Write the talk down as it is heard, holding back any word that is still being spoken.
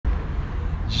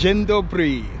Dzień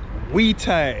dobry,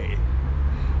 witaj.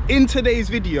 In today's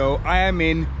video, I am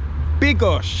in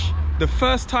Bydgoszcz. The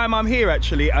first time I'm here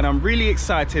actually, and I'm really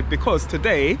excited because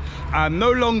today I'm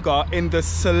no longer in the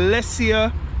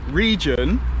Silesia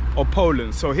region of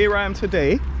Poland. So here I am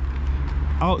today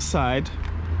outside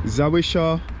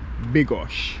Zawisza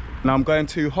Bydgoszcz. Now I'm going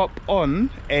to hop on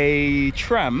a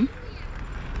tram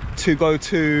to go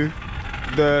to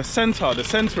the center, the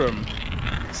centrum.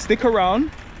 Stick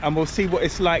around and we'll see what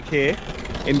it's like here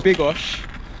in Bydgoszcz,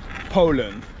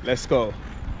 Poland. Let's go.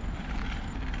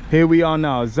 Here we are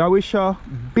now, Zawisza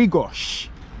Bydgoszcz.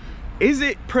 Is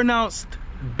it pronounced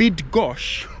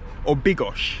Bydgoszcz or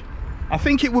Bydgoszcz? I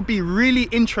think it would be really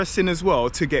interesting as well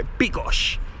to get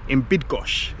Bydgoszcz in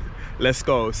Bydgoszcz. Let's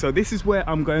go. So this is where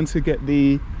I'm going to get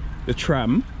the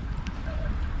tram.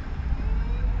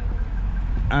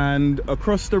 And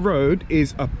across the road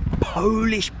is a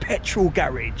Polish petrol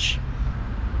garage.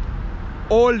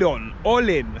 All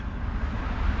in.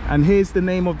 And here's the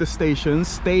name of the station,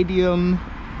 Stadion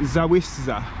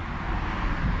Zawisza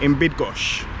in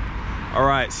Bydgoszcz. All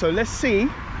right, so let's see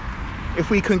if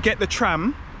we can get the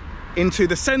tram into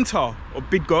the center of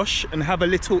Bydgoszcz and have a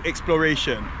little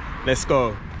exploration. Let's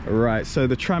go. All right, so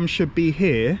the tram should be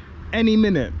here any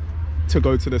minute to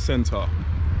go to the center. All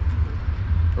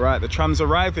right, the tram's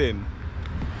arriving.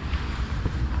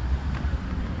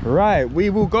 Right,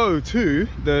 we will go to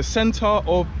the center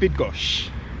of Bydgoszcz.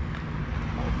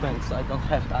 Thanks, I don't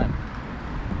have time.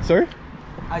 Sorry?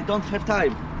 I don't have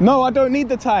time. No, I don't need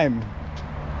the time.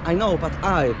 I know, but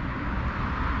I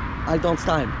don't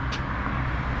time.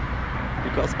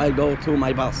 Because I go to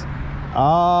my bus.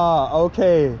 Ah,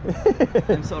 okay.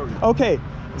 I'm sorry. Okay,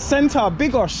 center,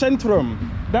 Bydgoszcz, centrum.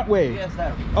 That way? Yes,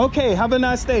 there. Okay, have a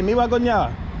nice day. Miła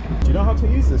dnia. Do you know how to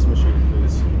use this machine,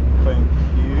 please? Thank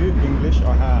you. English,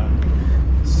 aha.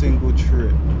 Single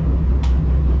trip.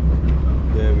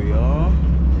 There we are.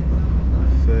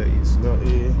 30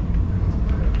 zloty.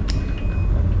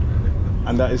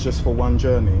 And that is just for one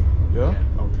journey, yeah?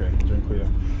 Okay, dziękuję.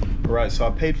 Right, so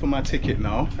I paid for my ticket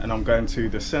now and I'm going to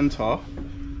the center.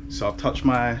 So I've touched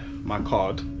my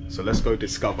card. So let's go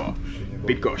discover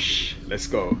Bydgoszcz. Let's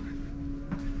go.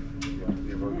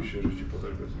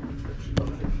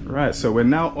 Right, so we're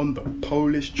now on the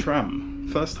Polish tram.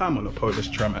 First time on a Polish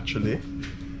tram actually.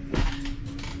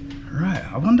 Right,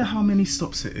 I wonder how many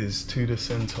stops it is to the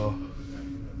center.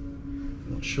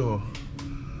 Not sure.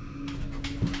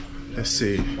 Let's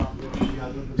see.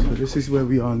 So this is where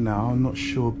we are now. I'm not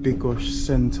sure. Bydgoszcz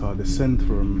center, the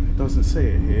centrum. It doesn't say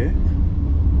it here.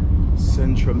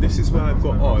 Centrum. This is where I've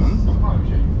got on.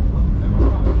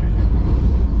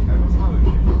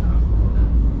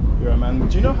 Yeah, man.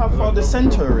 Do you know how far the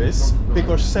center is?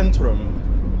 Bydgoszcz centrum.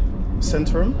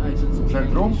 Centrum?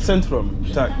 Centrum? Centrum.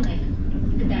 Tak.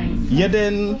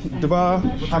 1, 2,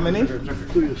 how many?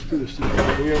 Tu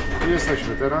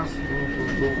jesteśmy teraz.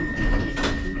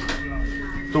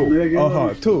 Tu. Aha,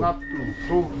 tu.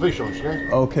 Tu wysiąść,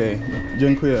 nie? Okay,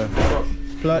 dziękuję.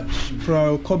 Plać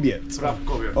pro kobiet.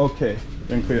 Okay,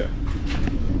 dziękuję.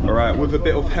 Alright, with a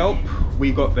bit of help,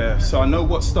 we got there. So I know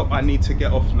what stop I need to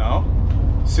get off now.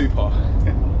 Super.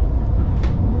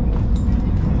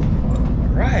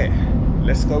 Right,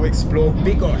 let's go explore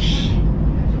Bydgoszcz.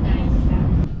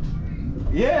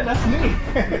 Yeah, that's me.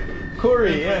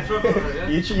 Corey, yeah.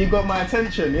 You got my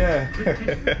attention, yeah.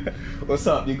 What's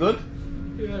up, you good?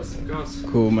 Yes, of course.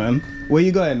 Cool, man. Where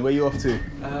you going? Where you off to?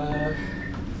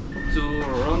 To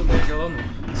Rondo Jagiellonów.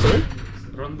 Sorry?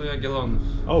 Rondo Jagiellonów.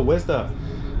 Oh, where's that?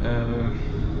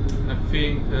 I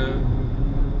think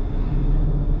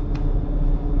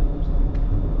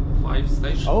 5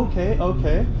 stations. Okay,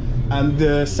 okay. And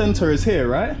the center is here,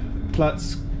 right? Plac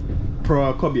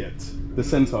Pro Kobiet. The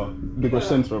center, Bydgoszcz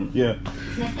Centrum, yeah.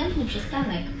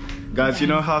 Guys, you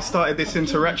know how I started this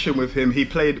interaction with him? He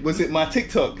played, was it my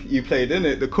TikTok you played, isn't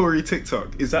it? The Corey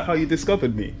TikTok. Is that how you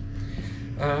discovered me?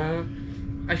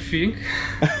 I think.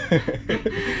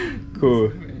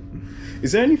 Cool.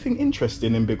 Is there anything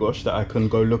interesting in Bydgoszcz that I can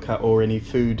go look at, or any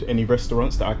food, any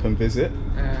restaurants that I can visit?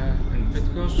 In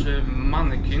Bydgoszcz,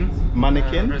 Mannequin.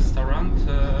 Mannequin? Restaurant.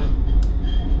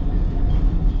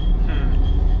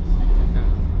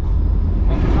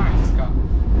 On Gdańska.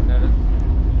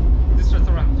 This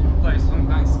restaurant place on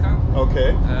Gdańska.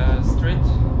 Okay. Street.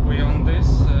 We on this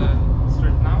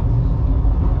street now.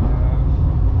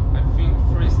 I think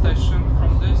 3 stations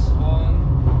from this on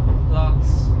Plac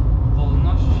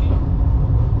Wolności.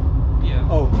 Yeah.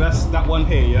 Oh, that's that one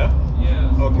here, yeah?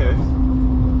 Yeah. Okay.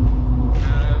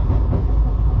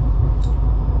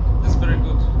 This very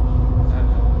good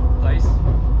place.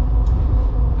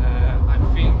 I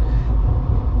think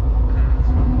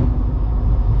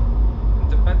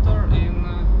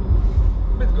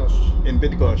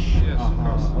Bydgoszcz? Yes, of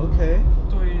course. Okay.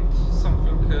 To eat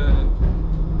something,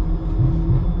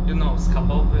 you know,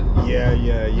 schabowy.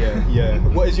 Yeah.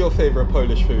 What is your favorite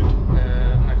Polish food?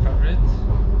 My favorite,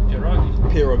 pierogi.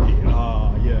 Pierogi.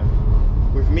 Ah, yeah.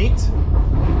 With meat?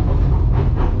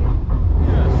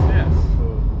 Yes.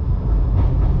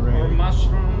 Great. Or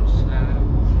mushrooms.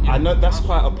 I know that's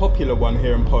quite a popular one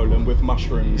here in Poland with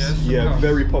mushrooms. Yes, of yeah, course.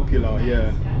 very popular.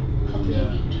 Yeah.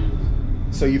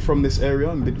 So you from this area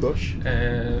in Bydgoszcz?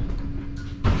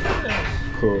 Yes.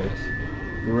 Cool.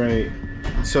 Great.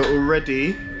 So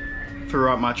already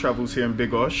throughout my travels here in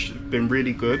Bydgoszcz, been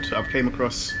really good. I've came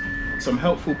across some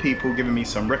helpful people giving me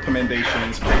some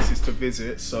recommendations, places to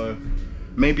visit. So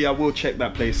maybe I will check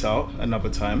that place out another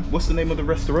time. What's the name of the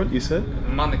restaurant you said?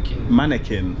 Mannequin.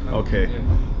 Mannequin. Okay. Yeah.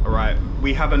 All right.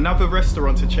 We have another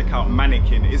restaurant to check out,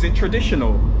 Mannequin. Is it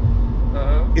traditional?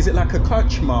 Is it like a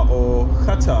karczma or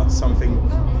chata something?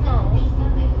 No,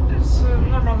 it's a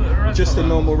normal restaurant. Just a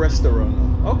normal restaurant.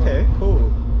 Okay, cool.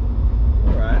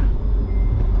 All right.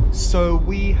 So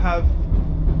we have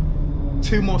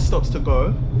 2 more stops to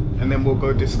go, and then we'll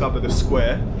go discover the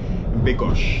square in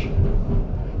Bydgoszcz.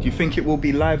 Do you think it will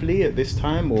be lively at this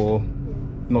time, or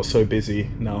not so busy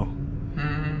now?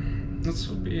 Not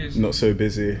so busy. Not so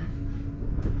busy.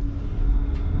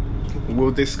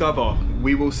 We'll discover.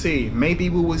 We will see. Maybe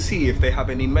we will see if they have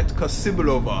any Metka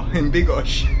Sibylova in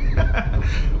Bydgoszcz.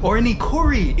 Or any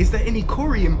curry. Is there any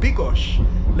curry in Bydgoszcz?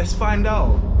 Let's find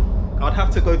out. I'd have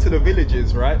to go to the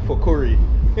villages, right, for curry.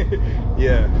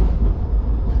 Yeah.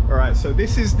 All right, so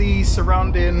this is the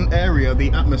surrounding area,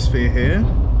 the atmosphere here.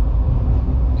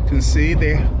 You can see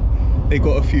they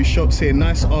got a few shops here.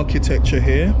 Nice architecture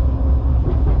here.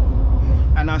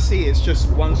 And I see it's just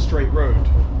one straight road.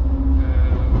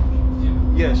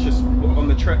 Yeah, it's just on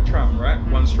the tram, right?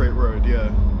 One straight road, yeah.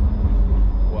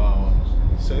 Wow.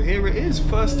 So here it is,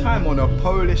 first time on a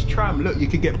Polish tram. Look, you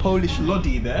could get Polish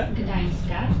lodi there.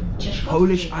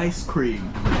 Polish ice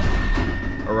cream.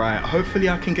 All right, hopefully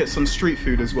I can get some street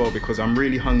food as well because I'm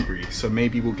really hungry. So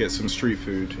maybe we'll get some street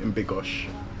food in Bydgoszcz.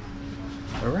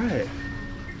 All right.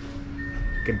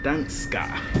 Gdańska.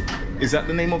 Is that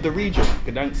the name of the region?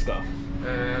 Gdańska.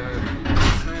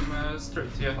 Same street,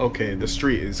 yeah. Okay, the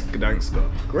street is Gdańska.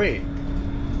 Great.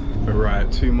 All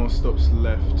right, 2 more stops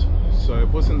left. So it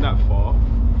wasn't that far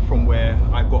from where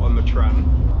I got on the tram.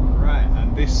 Right,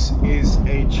 and this is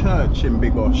a church in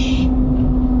Bydgoszcz.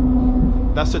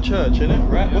 That's a church, isn't it?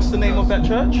 Right? What's the name of that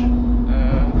church?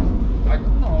 I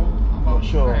don't know about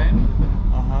Sure. the name.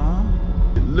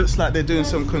 It looks like they're doing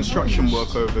some construction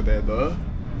work over there though.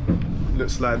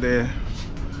 Looks like they're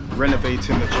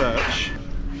renovating the church.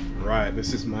 Right,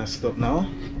 this is my stop now.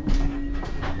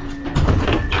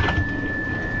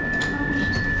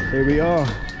 Here we are.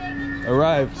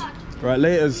 Arrived. Right,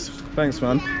 laters. Thanks,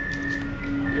 man.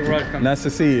 You're welcome. Nice to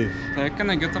see you. Can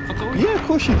I get a photo? Yeah, of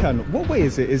course you can. What way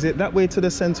is it? Is it that way to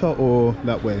the center or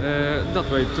that way? That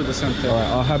way to the center. All right,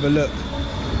 I'll have a look.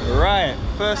 Right,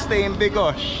 first day in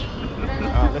Bydgoszcz.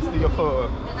 Alright, let's do your photo.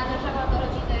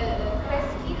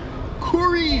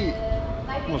 Curry!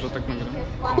 Może tak nagramy.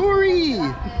 Curry!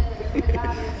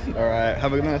 Alright,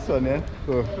 have a nice one, yeah?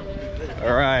 Cool.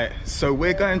 Alright, so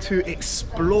we're going to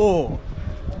explore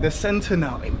the center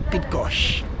now in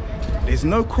Bydgoszcz. There's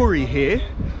no curry here,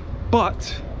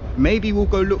 but maybe we'll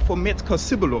go look for Metka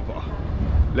Sibylova.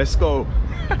 Let's go.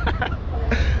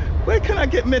 Where can I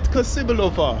get Metka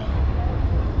Sibylova?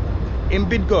 In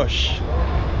Bydgoszcz.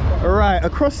 Alright,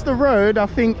 across the road I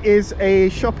think is a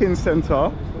shopping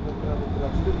center.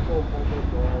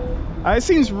 It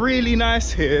seems really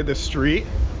nice here, the street.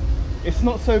 It's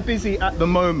not so busy at the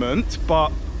moment,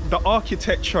 but the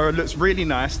architecture looks really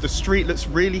nice. The street looks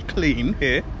really clean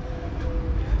here.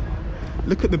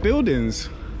 Look at the buildings.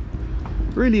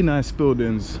 Really nice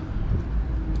buildings.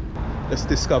 Let's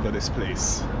discover this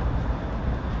place.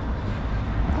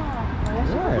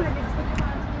 Right.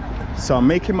 So I'm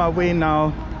making my way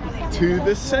now to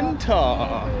the center.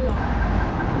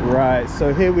 Right,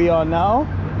 so here we are now.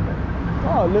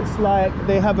 Oh, looks like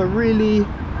they have a really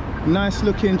nice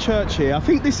looking church here. I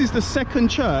think this is the second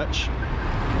church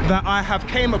that I have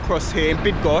came across here in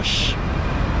Bydgoszcz.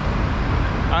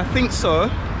 I think so.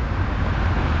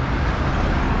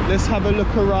 Let's have a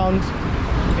look around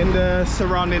in the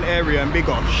surrounding area in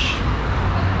Bydgoszcz.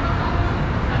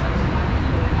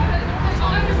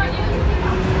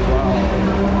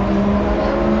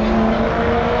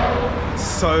 Wow.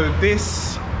 So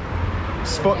this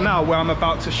spot now where I'm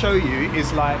about to show you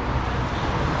is like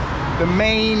the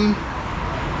main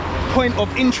point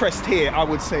of interest here, I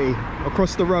would say,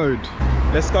 across the road.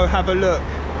 Let's go have a look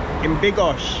in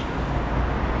Bydgoszcz.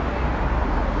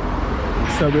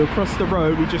 So we'll cross the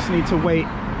road. We just need to wait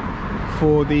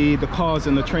for the cars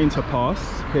and the train to pass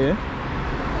here.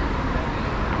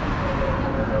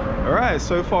 All right,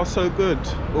 so far so good.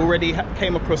 Already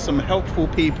came across some helpful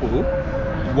people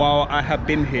while I have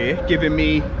been here, giving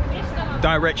me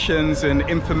directions and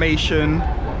information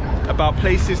about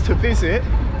places to visit.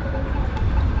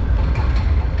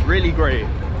 Really great.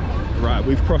 Right,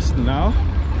 we've crossed now.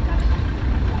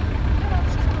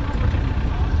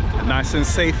 Nice and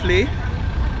safely.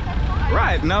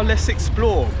 Right, now let's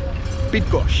explore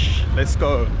Bydgoszcz. Let's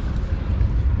go.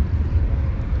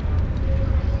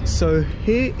 So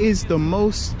here is the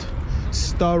most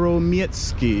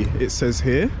Staromiecki, it says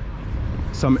here.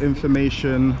 Some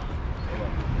information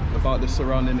about the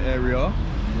surrounding area.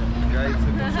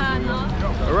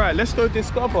 All right, let's go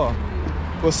discover.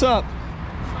 What's up?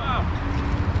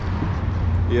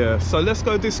 Yeah, so let's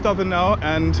go discover now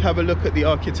and have a look at the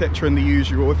architecture and the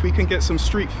usual. If we can get some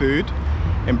street food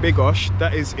in Bydgoszcz,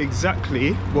 that is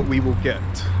exactly what we will get.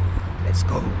 Let's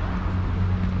go.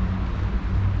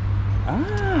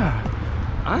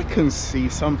 Ah, I can see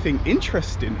something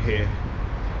interesting here.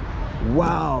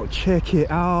 Wow, check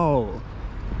it out.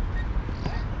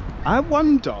 I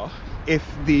wonder if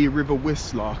the River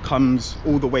Wisła comes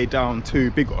all the way down to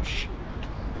Bydgoszcz.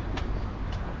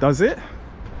 Does it?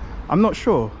 I'm not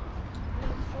sure.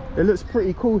 It looks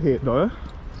pretty cool here though.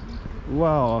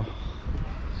 Wow.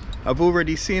 I've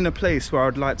already seen a place where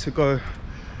I'd like to go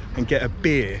and get a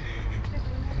beer.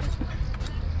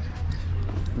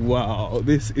 Wow,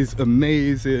 this is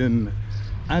amazing.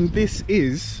 And this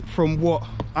is, from what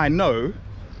I know,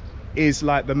 is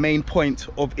like the main point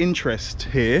of interest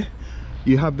here.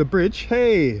 You have the bridge.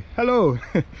 Hey, hello.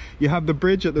 You have the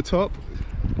bridge at the top.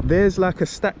 There's like a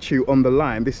statue on the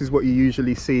line. This is what you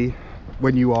usually see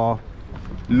when you are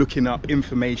looking up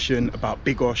information about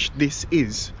Bydgoszcz. This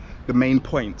is the main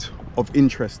point of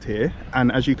interest here.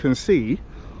 And as you can see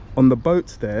on the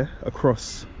boat there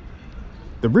across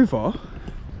the river,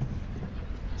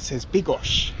 it says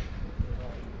Bydgoszcz.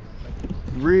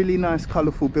 Really nice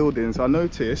colourful buildings. I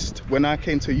noticed when I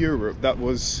came to Europe, that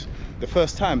was the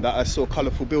first time that I saw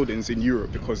colourful buildings in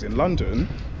Europe, because in London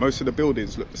most of the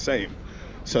buildings look the same.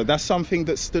 So that's something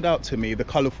that stood out to me. The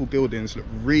colourful buildings look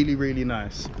really, really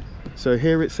nice. So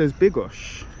here it says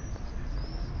Bydgoszcz.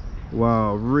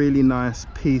 Wow, really nice,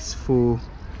 peaceful,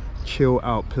 chill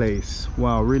out place.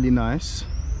 Wow, really nice.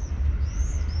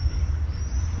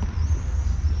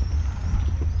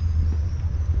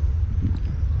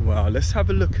 Wow, let's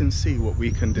have a look and see what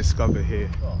we can discover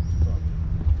here.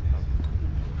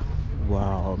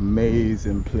 Wow,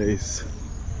 amazing place.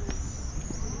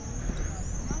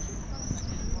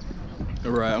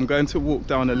 All right, I'm going to walk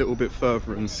down a little bit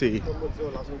further and see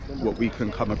what we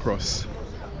can come across.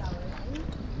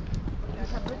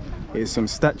 Here's some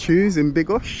statues in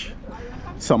Bydgoszcz,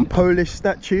 some Polish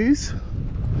statues.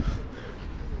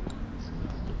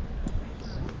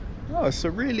 Oh, it's a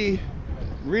really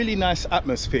nice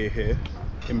atmosphere here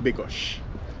in Bydgoszcz.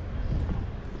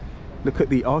 Look at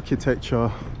the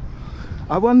architecture.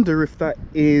 I wonder if that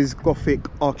is Gothic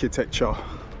architecture,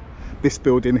 this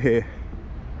building here.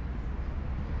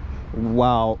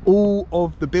 Wow, all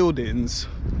of the buildings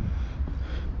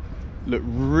look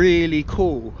really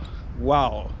cool.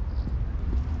 Wow.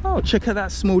 Oh, check out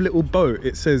that small little boat.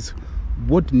 It says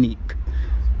Wodnik.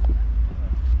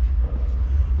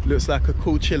 Looks like a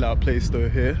cool chill out place though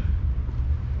here.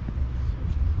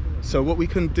 So what we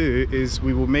can do is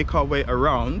we will make our way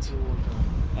around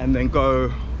and then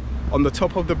go on the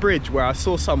top of the bridge where I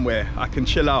saw somewhere I can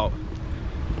chill out.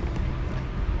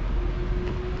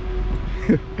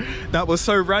 That was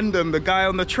so random. The guy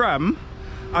on the tram,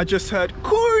 I just heard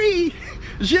Corey,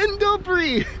 Dzień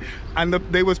dobry, and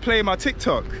they was playing my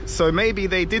TikTok. So maybe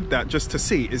they did that just to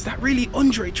see, is that really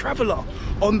Andre Traveller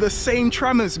on the same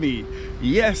tram as me?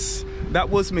 Yes, that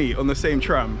was me on the same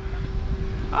tram.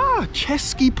 Ah,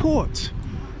 Czeski Port.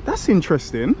 That's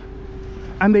interesting.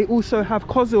 And they also have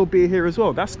Kozel beer here as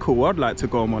well. That's cool. I'd like to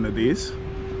go on one of these.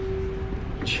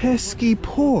 Czeski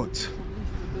Port.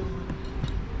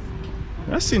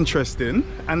 That's interesting.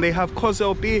 And they have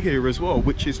Kozel beer here as well,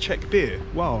 which is Czech beer.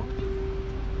 Wow.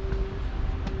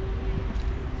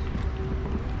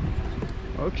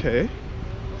 Okay.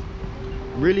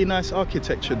 Really nice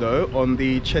architecture though on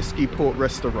the Czeski Port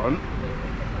restaurant.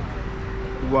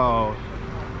 Wow.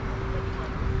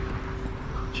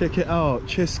 Check it out,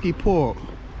 Czeski Port.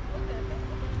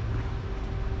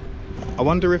 I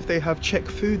wonder if they have Czech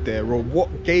food there, or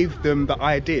what gave them the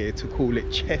idea to call it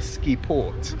Czeski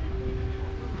Port.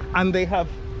 And they have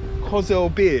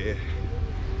Kozel beer.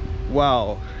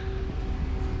 Wow.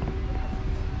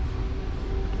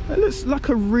 It looks like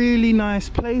a really nice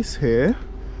place here.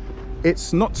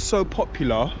 It's not so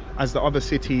popular as the other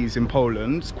cities in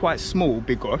Poland. It's quite small,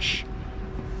 Bydgoszcz,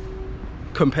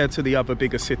 compared to the other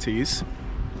bigger cities.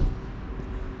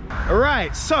 All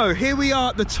right, so here we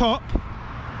are at the top.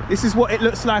 This is what it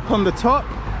looks like on the top.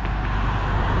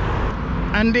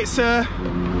 And it's a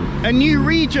new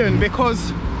region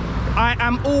because I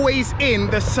am always in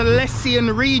the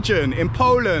Silesian region in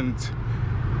Poland.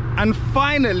 And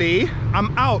finally,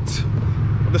 I'm out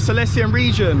of the Silesian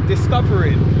region,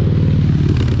 discovering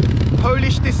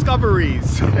Polish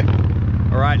discoveries.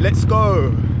 All right, let's go.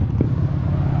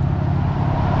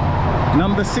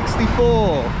 Number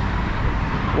 64.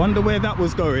 Wonder where that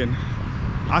was going.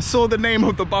 I saw the name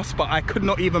of the bus, but I could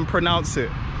not even pronounce it.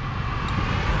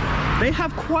 They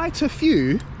have quite a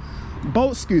few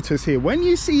Bolt scooters here. When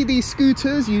you see these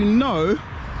scooters, you know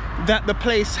that the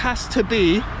place has to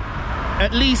be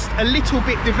at least a little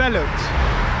bit developed,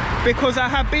 because I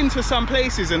have been to some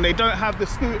places and they don't have the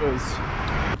scooters.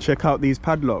 Check out these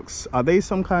padlocks. Are they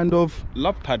some kind of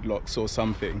love padlocks or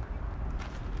something?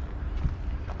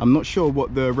 I'm not sure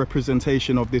what the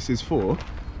representation of this is for.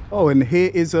 Oh, and here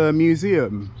is a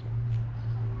museum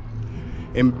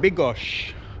in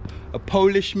Bydgoszcz, a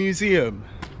Polish museum.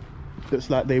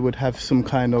 Looks like they would have some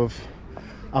kind of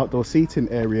outdoor seating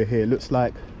area here. Looks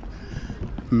like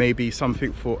maybe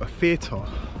something for a theatre,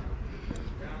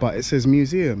 but it says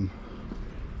museum.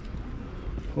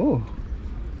 Oh,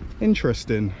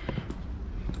 interesting.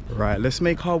 Right, let's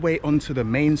make our way onto the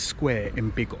main square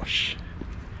in Bydgoszcz.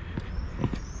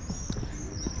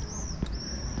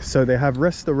 So they have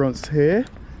restaurants here,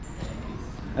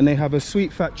 and they have a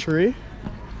sweet factory,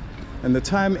 and the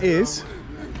time is...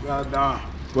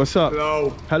 What's up?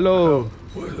 Hello. Hello.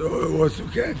 What's the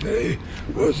country?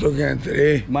 What's the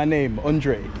country? My name,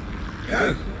 Andre.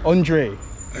 Yeah. Andre.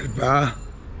 Erba.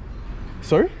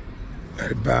 Sorry?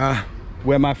 Erba.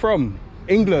 Where am I from?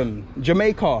 England,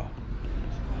 Jamaica.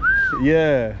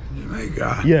 Yeah.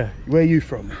 Jamaica. Yeah. Where are you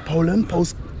from? Poland?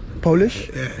 Polish?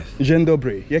 Yes. Dzień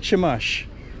dobry. Jak się masz?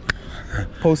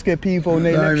 Polskie piwo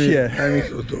najlepsze. Daj mi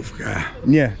złotówkę.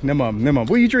 Nie, nie mam.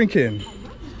 What are you drinking?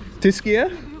 Tyskie?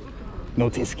 No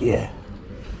tyskie.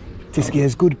 Tyskie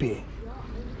is good beer.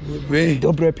 Good beer.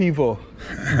 Dobre piwo.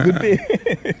 Good beer.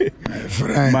 My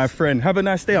friend. My friend. Have a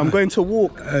nice day. I'm going to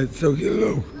walk. So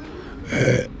look.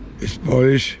 It's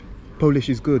Polish. Polish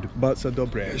is good. Bardzo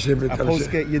dobre. Żeby A tam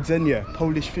polskie jedzenie.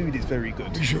 Polish food is very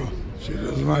good. Misiu, czy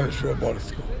rozmawiasz po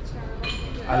polsku?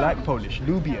 I like Polish.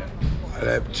 Lubię.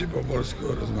 Ale czy po polsku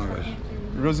rozmawiasz?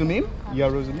 Rozumiem? Ja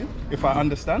rozumiem. If I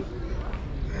understand?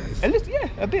 A little, yeah,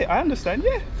 a bit. I understand,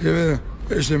 yeah.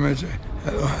 Jeszcze macie.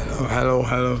 Hello, hello, hello,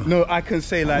 hello. No, I can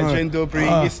say like dzień dobry,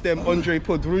 jestem Andre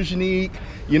Podróżnik.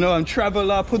 You know, I'm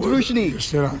traveler Podróżnik.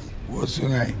 Jeszcze raz. What's your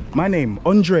name? My name,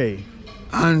 Andre.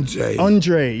 Andrzej.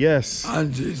 Andre, yes.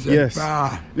 Andrzej. Yes.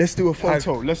 Zeba. Let's do a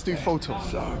photo. Let's do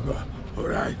photos. All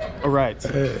right. All right.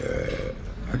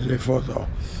 Andrzej photo.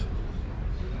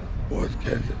 What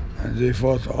can Andrzej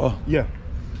photo? Yeah.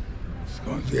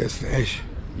 Skąd jesteś?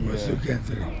 What's your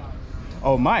country?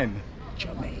 Oh, mine?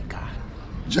 Jamaica.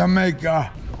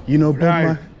 Jamaica. You know,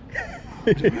 Right.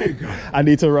 Jamaica. I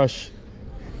need to rush.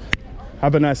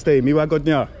 Have a nice day. Miłego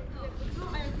dnia.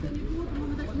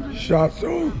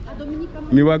 Szacun.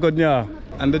 Miłego dnia.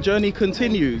 And the journey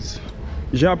continues.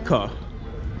 Żabka.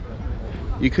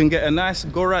 You can get a nice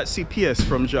Gorat CPS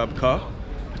from Żabka.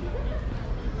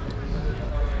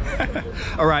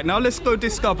 All right, now let's go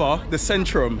discover the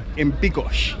Centrum in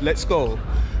Bydgoszcz. Let's go.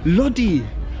 Lodi.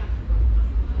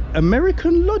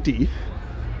 American Lodi?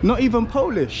 Not even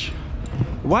Polish.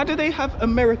 Why do they have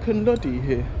American Lodi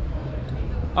here?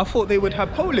 I thought they would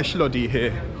have Polish Lodi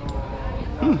here.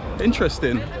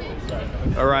 Interesting.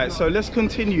 All right, so let's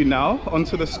continue now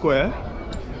onto the square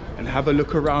and have a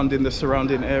look around in the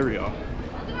surrounding area.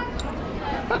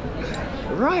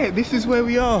 Right, this is where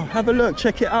we are. Have a look,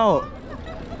 check it out.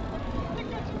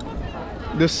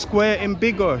 The square in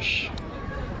Bydgoszcz.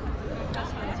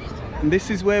 And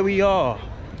this is where we are.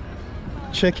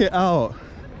 Check it out.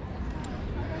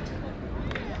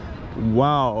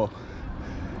 Wow.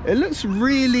 It looks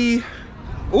really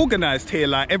organized here,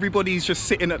 like everybody's just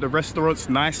sitting at the restaurants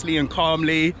nicely and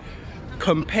calmly.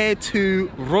 Compared to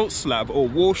Wrocław or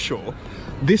Warsaw,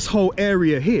 this whole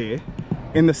area here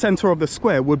in the center of the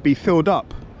square would be filled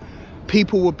up.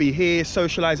 People would be here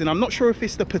socializing. I'm not sure if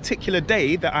it's the particular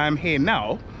day that I'm here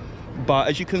now, but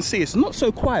as you can see, it's not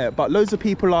so quiet, but loads of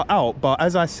people are out. But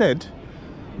as I said,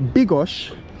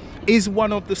 Bydgoszcz is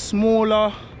one of the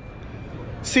smaller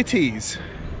cities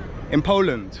in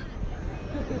Poland.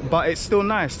 but it's still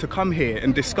nice to come here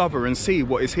and discover and see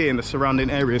what is here in the surrounding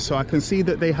area. So I can see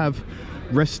that they have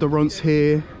restaurants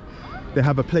here. They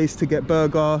have a place to get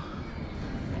burger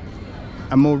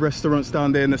and more restaurants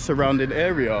down there in the surrounding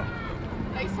area.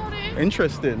 Hey, sorry.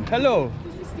 Interesting. Hello.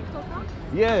 This is TikToker?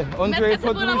 Yeah, Andrzej Metka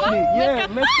Podróżnik. Cybulowa? Yeah,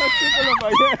 Metka Cybulowa,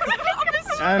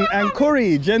 yeah. And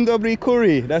Curry, Dzień dobry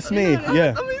Curry, that's me,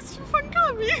 yeah. A my jesteśmy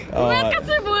fankami. Oh. Metka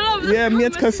Cybulowa. Yeah,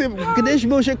 Metka Cybulowa. Gdzieś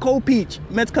może kupić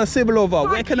Metka Cybulowa.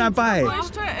 Where can I buy? Była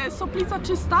jeszcze soplica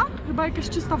czysta, chyba jakaś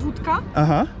czysta wódka.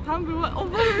 Aha. Tam była, o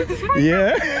Boże, jesteś fankami.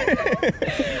 Yeah.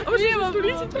 O, nie mam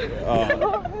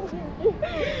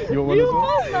You want as well?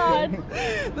 poznać.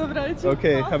 Dobra, lecimy.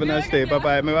 Okay, have a nice day. Bye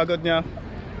bye. Miłego dnia.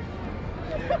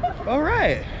 All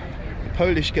right.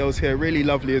 Polish girls here, really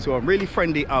lovely as well. Really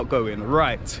friendly, outgoing.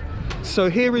 Right. So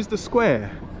here is the square.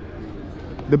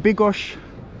 The Bydgoszcz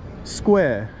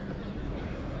square.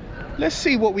 Let's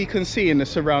see what we can see in the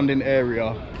surrounding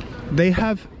area. They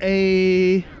have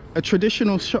a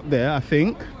traditional shop there, I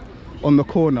think, on the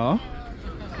corner.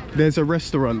 There's a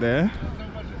restaurant there.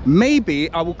 Maybe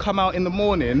I will come out in the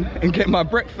morning and get my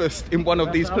breakfast in one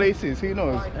of these places. Who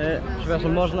knows?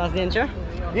 Przepraszam, można zdjęcie?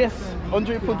 Yes,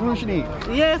 Andrzej Podróżnik.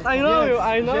 Yes, I know you,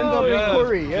 I know. Dzień dobry,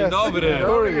 Curry, yes. Dzień dobry.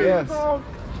 Curry, yes.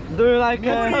 Do you like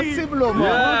Metka Cybulowa.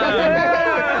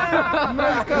 Yeah.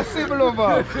 Metka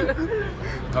Cybulowa.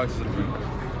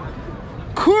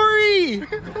 Curry!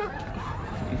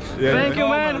 Yeah. Thank you,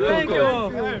 man, thank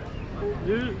you.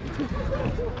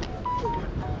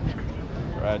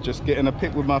 Right, just getting a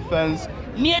pic with my fans.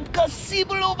 Metka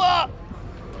Cybulowa!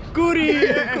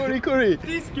 Curry! Curry!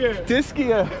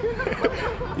 Tiskia!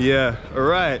 Yeah,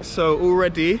 alright, so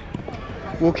already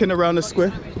walking around the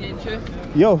square.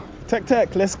 Yo,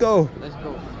 tech, let's go. Let's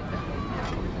go.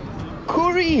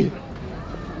 Curry!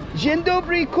 Dzień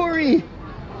dobry, Curry!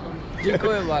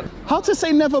 Dziękuję bardzo. How to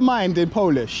say never mind in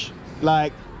Polish?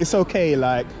 Like, it's okay,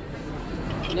 like...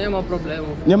 Nie ma problemu.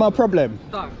 Nie ma problem.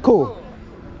 Tak. Cool.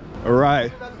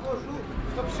 Alright.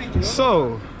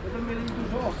 So,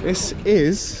 this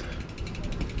is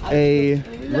a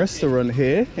restaurant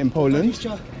here in Poland.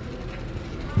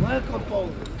 Welcome, Paul.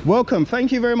 Welcome,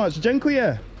 thank you very much.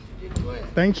 Dziękuję.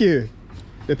 Thank you.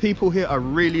 The people here are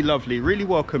really lovely, really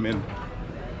welcoming.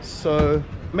 So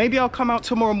maybe I'll come out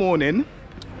tomorrow morning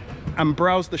and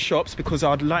browse the shops because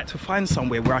I'd like to find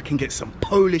somewhere where I can get some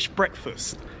Polish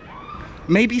breakfast.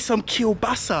 Maybe some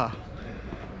kielbasa.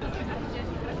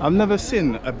 I've never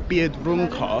seen a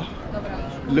biedronka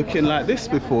looking like this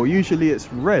before. Usually it's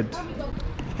red.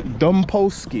 Dom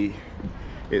Polski,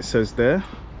 it says there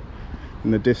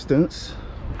in the distance.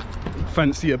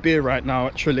 Fancy a beer right now,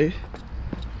 actually.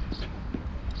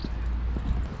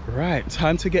 Right,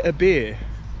 time to get a beer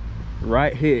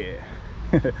right here.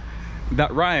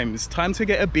 That rhymes. Time to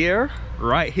get a beer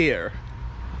right here.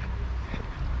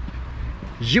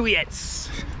 Juliet's.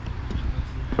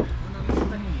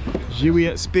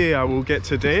 Juliet's beer I will get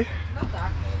today,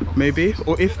 maybe,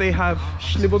 or if they have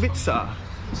ślibowica.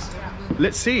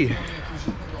 Let's see.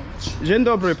 Dzień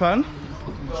dobry pan.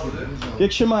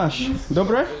 Jak się masz?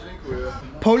 Dobre?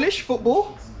 Polish football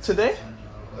today?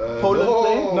 Poland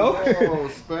playing? No?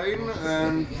 Spain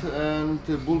and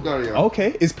Bulgaria.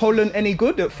 Okay. Is Poland any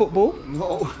good at football?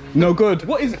 No. No good.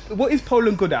 What is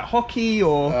Poland good at? Hockey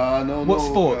or what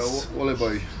sports?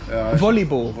 Volleyball.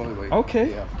 Volleyball. Volleyball. Okay.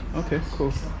 Yeah. Okay,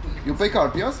 cool. You pay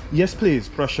card, yes? Yes, please,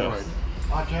 proszę. Alright.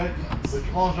 Maciek,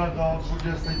 być może do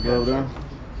 21. Dobra.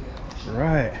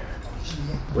 Right.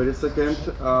 Wait a second.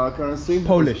 Currency?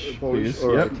 Polish, please.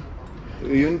 Alright.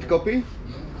 Yep. You need copy?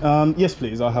 Yes,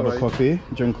 please. I'll have a Alright. coffee.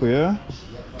 Dziękuję.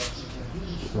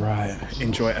 Right.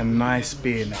 Enjoy a nice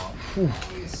beer now. Whew.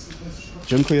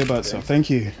 Dziękuję bardzo. Thank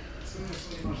you.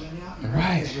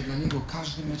 Right.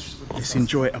 Let's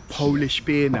enjoy a Polish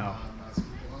beer now.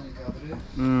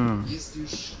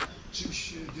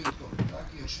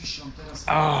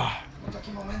 Ah,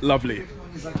 lovely.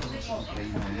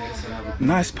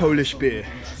 Nice Polish beer.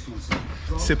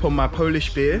 Sip on my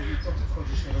Polish beer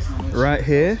right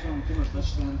here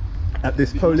at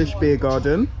this Polish beer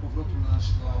garden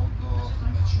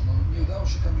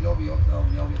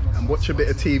and watch a bit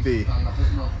of TV.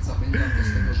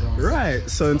 Right,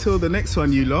 so until the next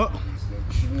one, you lot,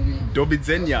 do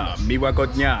widzenia, miłego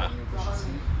dnia.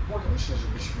 Myślę,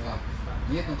 żebyśmy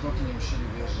niejednokrotnie nie musieli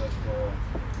wyjeżdżać, bo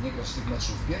nie grać tych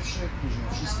meczów pierwszych, później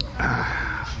wszystko,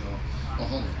 o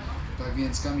honor. Tak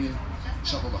więc Kamil,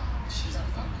 szapoba.